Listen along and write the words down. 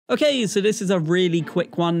Okay, so this is a really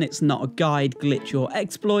quick one. It's not a guide, glitch, or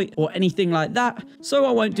exploit, or anything like that, so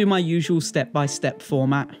I won't do my usual step-by-step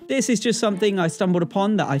format. This is just something I stumbled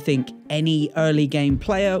upon that I think any early game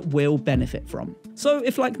player will benefit from. So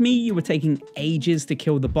if, like me, you were taking ages to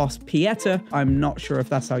kill the boss Pieta, I'm not sure if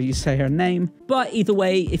that's how you say her name, but either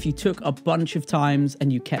way, if you took a bunch of times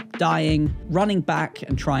and you kept dying, running back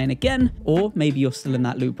and trying again, or maybe you're still in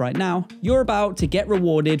that loop right now, you're about to get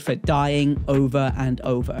rewarded for dying over and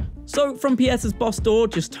over. So from Pieta's boss door,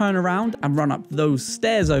 just turn around and run up those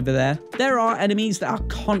stairs over there. There are enemies that are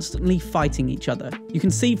constantly fighting each other. You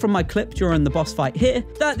can see from my clip during the boss fight here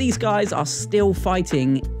that these guys are still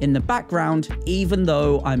fighting in the background even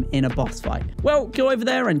though I'm in a boss fight. Well, go over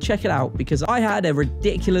there and check it out because I had a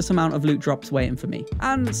ridiculous amount of loot drops waiting for me,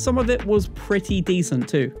 and some of it was pretty decent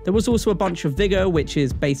too. There was also a bunch of vigor, which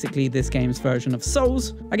is basically this game's version of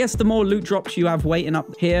souls. I guess the more loot drops you have waiting up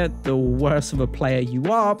here, the worse of a player you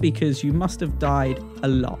are because you must have died a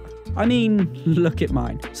lot. I mean, look at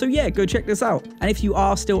mine. So yeah, go check this out. And if you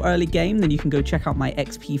are still early game, then you can go check out my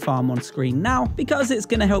XP farm on screen now because it's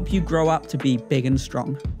going to help you grow up to be big and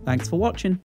strong. Thanks for watching.